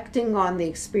 reflecting on the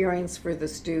experience for the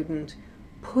student,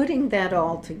 putting that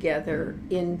all together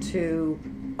into,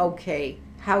 okay,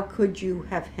 how could you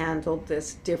have handled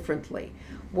this differently?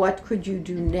 What could you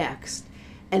do next?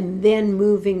 And then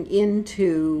moving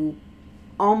into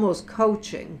almost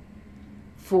coaching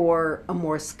for a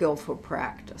more skillful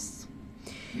practice.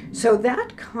 So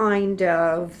that kind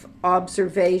of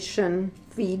observation,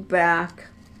 feedback,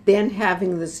 then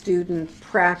having the student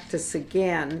practice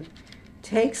again,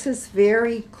 takes us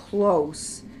very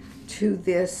close to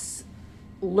this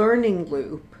learning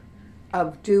loop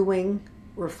of doing,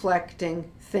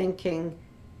 reflecting, thinking,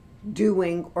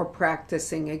 doing, or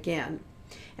practicing again.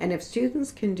 And if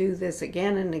students can do this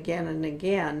again and again and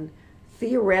again,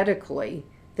 theoretically,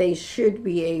 they should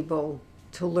be able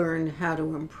to learn how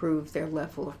to improve their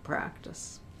level of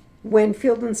practice. When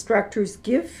field instructors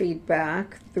give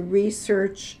feedback, the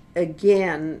research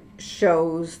again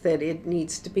shows that it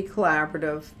needs to be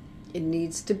collaborative, it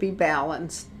needs to be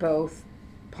balanced, both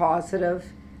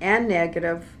positive and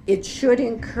negative. It should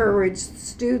encourage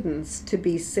students to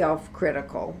be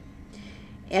self-critical.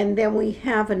 And then we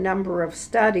have a number of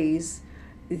studies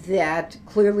that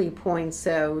clearly points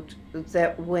out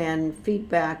that when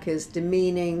feedback is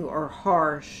demeaning or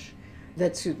harsh,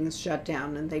 that students shut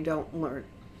down and they don't learn.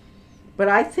 But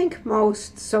I think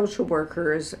most social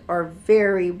workers are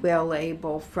very well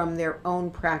able, from their own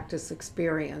practice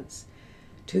experience,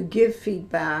 to give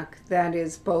feedback that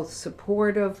is both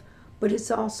supportive, but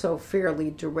it's also fairly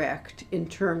direct in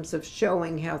terms of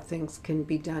showing how things can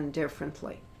be done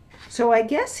differently. So I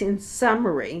guess in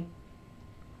summary,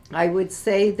 I would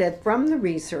say that from the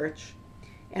research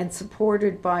and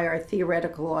supported by our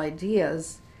theoretical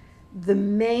ideas, the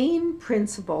main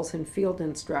principles in field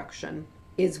instruction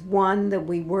is one, that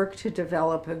we work to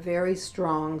develop a very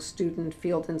strong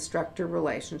student-field instructor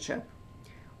relationship,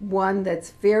 one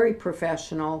that's very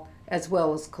professional as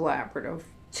well as collaborative.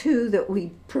 Two, that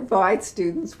we provide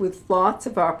students with lots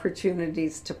of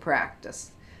opportunities to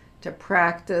practice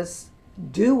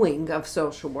doing of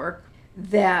social work,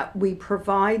 that we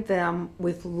provide them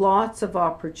with lots of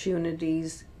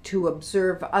opportunities to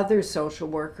observe other social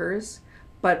workers,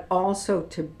 but also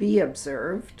to be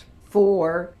observed.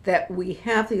 for that we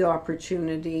have the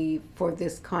opportunity for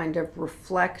this kind of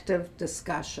reflective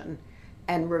discussion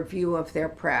and review of their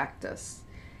practice.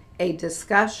 A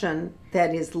discussion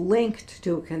that is linked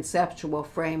to a conceptual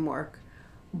framework,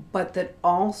 but that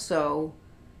also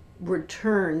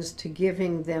returns to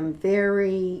giving them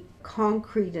very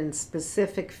concrete and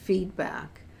specific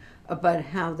feedback about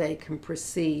how they can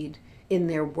proceed in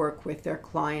their work with their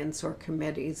clients or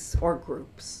committees or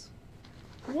groups.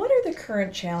 What are the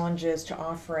current challenges to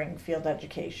offering field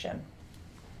education?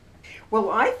 Well,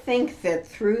 I think that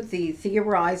through the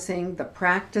theorizing, the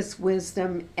practice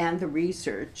wisdom, and the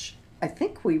research, I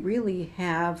think we really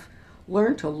have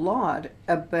learned a lot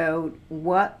about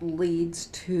what leads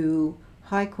to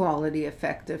high quality,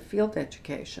 effective field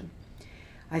education.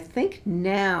 I think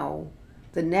now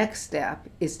the next step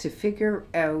is to figure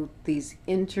out these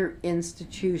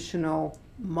interinstitutional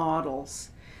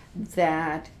models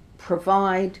that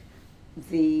provide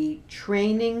the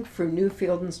training for new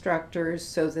field instructors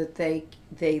so that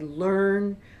they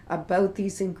learn about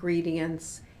these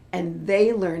ingredients and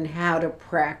they learn how to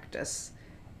practice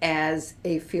as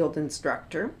a field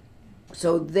instructor.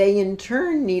 So they in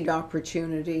turn need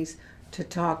opportunities to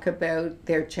talk about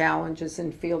their challenges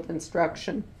in field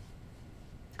instruction,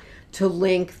 to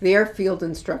link their field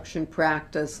instruction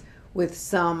practice with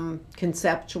some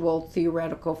conceptual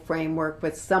theoretical framework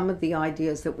with some of the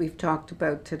ideas that we've talked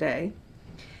about today,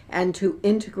 and to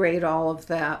integrate all of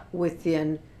that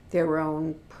within their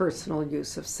own personal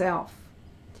use of self.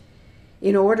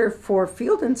 In order for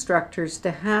field instructors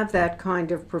to have that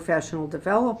kind of professional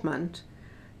development,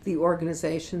 the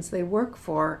organizations they work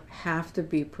for have to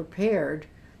be prepared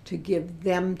to give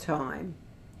them time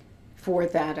for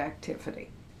that activity.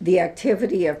 The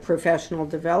activity of professional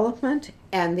development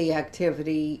and the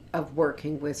activity of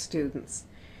working with students.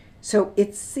 So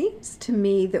it seems to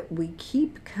me that we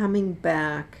keep coming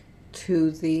back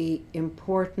to the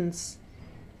importance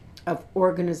of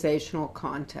organizational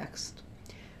context.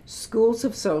 Schools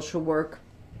of social work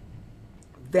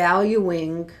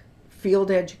valuing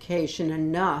field education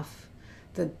enough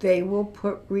that they will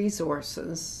put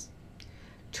resources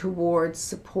towards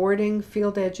supporting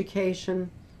field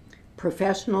education,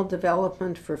 professional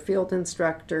development for field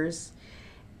instructors,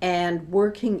 and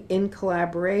working in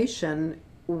collaboration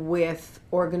with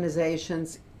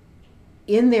organizations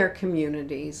in their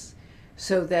communities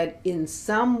so that in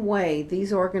some way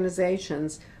these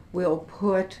organizations will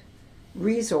put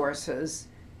resources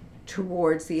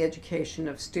towards the education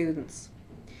of students.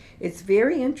 It's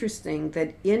very interesting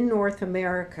that in North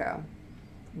America,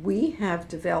 we have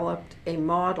developed a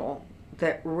model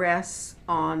that rests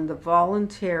on the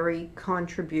voluntary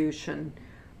contribution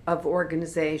of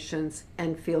organizations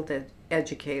and field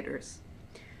educators.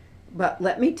 But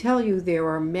let me tell you, there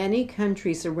are many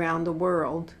countries around the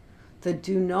world that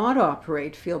do not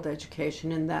operate field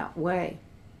education in that way.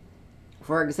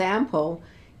 For example,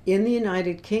 in the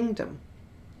United Kingdom,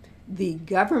 the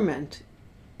government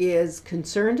is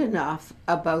concerned enough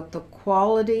about the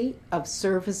quality of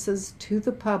services to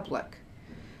the public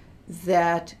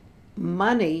that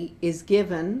money is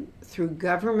given through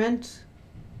government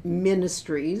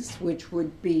ministries, which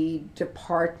would be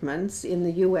departments in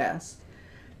the US,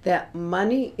 that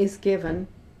money is given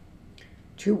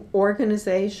to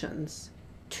organizations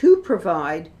to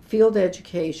provide field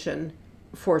education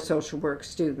for social work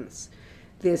students.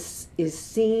 This is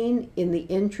seen in the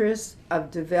interest of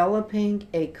developing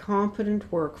a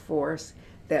competent workforce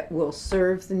that will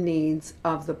serve the needs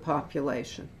of the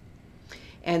population.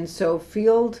 And so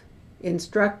field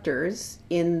instructors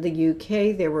in the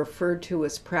UK, they're referred to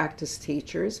as practice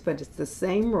teachers, but it's the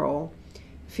same role.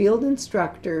 Field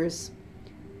instructors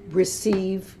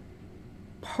receive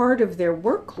part of their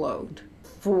workload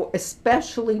for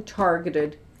especially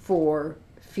targeted for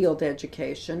field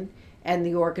education, and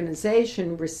the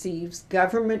organization receives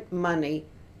government money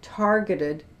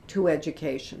targeted to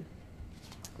education.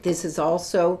 This is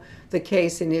also the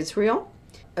case in Israel,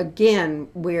 again,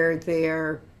 where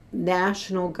their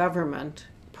national government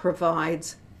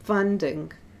provides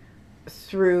funding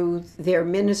through their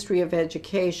Ministry of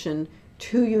Education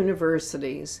to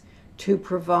universities to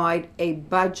provide a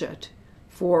budget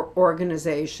for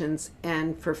organizations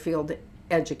and for field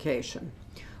education.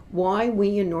 Why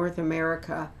we in North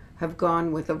America have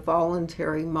gone with a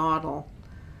voluntary model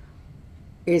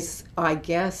is, I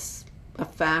guess, a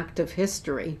fact of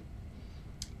history.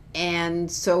 And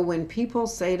so when people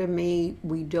say to me,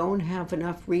 we don't have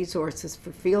enough resources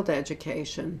for field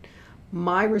education,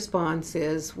 my response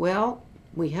is, well,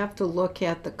 we have to look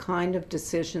at the kind of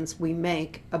decisions we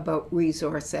make about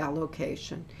resource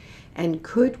allocation. And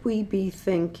could we be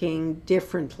thinking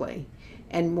differently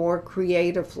and more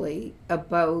creatively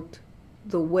about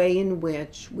the way in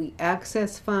which we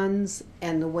access funds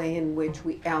and the way in which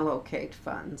we allocate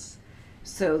funds,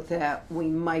 so that we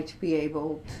might be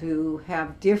able to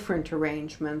have different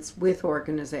arrangements with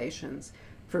organizations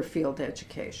for field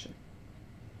education.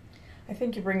 I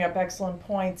think you bring up excellent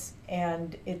points,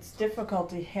 and it's difficult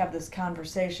to have this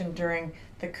conversation during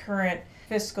the current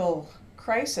fiscal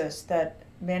crisis that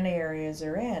many areas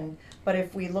are in. But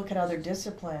if we look at other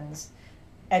disciplines,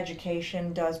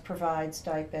 education does provide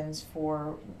stipends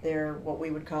for their what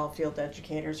we would call field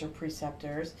educators or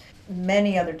preceptors.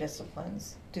 Many other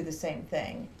disciplines do the same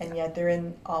thing, and yet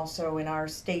they're also in our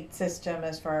state system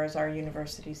as far as our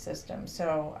university system.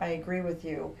 So I agree with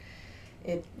you.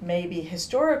 It may be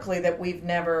historically that we've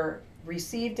never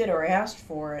received it or asked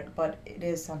for it, but it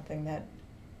is something that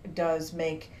does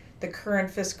make the current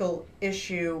fiscal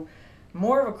issue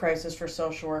more of a crisis for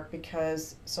social work,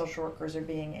 because social workers are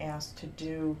being asked to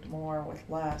do more with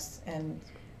less, and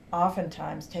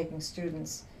oftentimes taking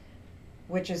students,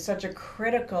 which is such a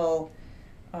critical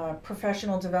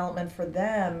professional development for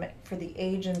them, for the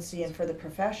agency and for the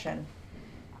profession.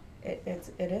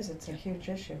 It's a huge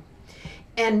issue.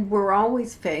 And we're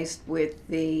always faced with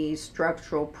the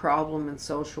structural problem in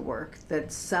social work,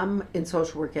 in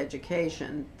social work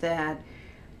education, that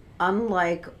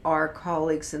unlike our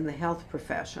colleagues in the health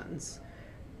professions,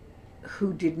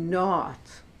 who did not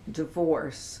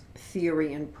divorce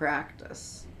theory and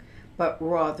practice, but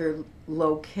rather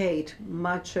locate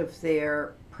much of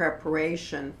their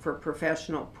preparation for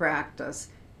professional practice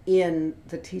in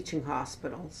the teaching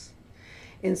hospitals.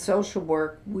 In social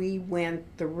work, we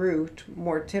went the route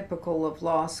more typical of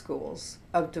law schools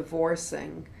of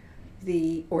divorcing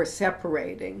or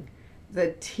separating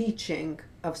the teaching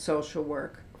of social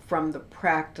work from the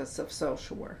practice of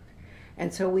social work.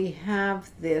 And so we have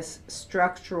this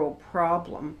structural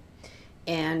problem,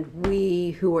 and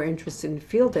we who are interested in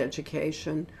field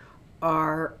education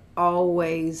are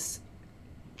always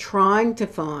trying to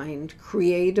find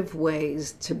creative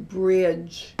ways to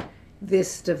bridge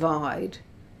this divide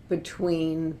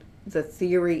between the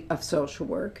theory of social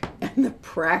work and the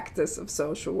practice of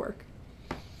social work.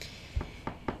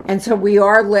 And so we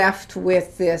are left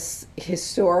with this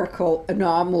historical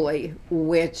anomaly,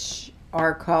 which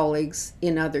our colleagues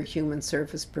in other human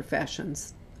service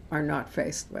professions are not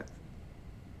faced with.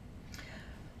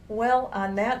 Well,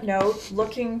 on that note,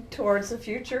 looking towards the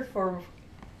future for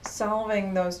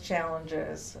solving those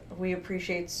challenges, we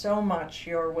appreciate so much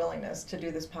your willingness to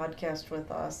do this podcast with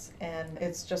us, and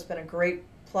it's just been a great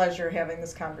pleasure having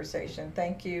this conversation.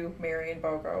 Thank you, Marion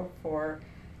Bogo, for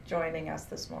joining us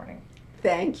this morning.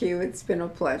 Thank you. It's been a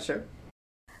pleasure.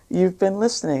 You've been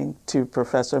listening to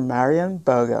Professor Marion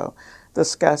Bogo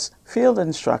discuss field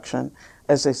instruction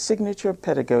as a signature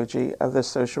pedagogy of the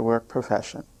social work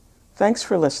profession. Thanks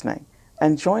for listening,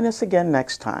 and join us again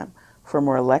next time for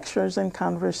more lectures and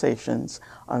conversations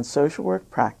on social work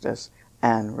practice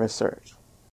and research.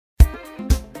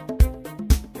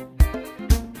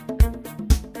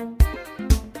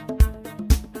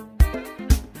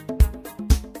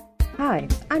 Hi,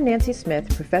 I'm Nancy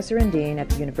Smith, Professor and Dean at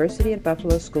the University at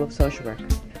Buffalo School of Social Work.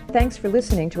 Thanks for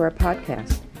listening to our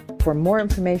podcast. For more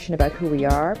information about who we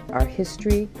are, our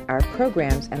history, our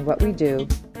programs, and what we do,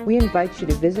 we invite you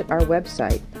to visit our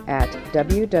website at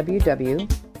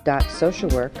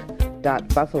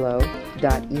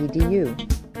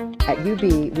www.socialwork.buffalo.edu. At UB,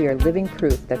 we are living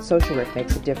proof that social work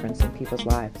makes a difference in people's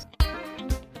lives.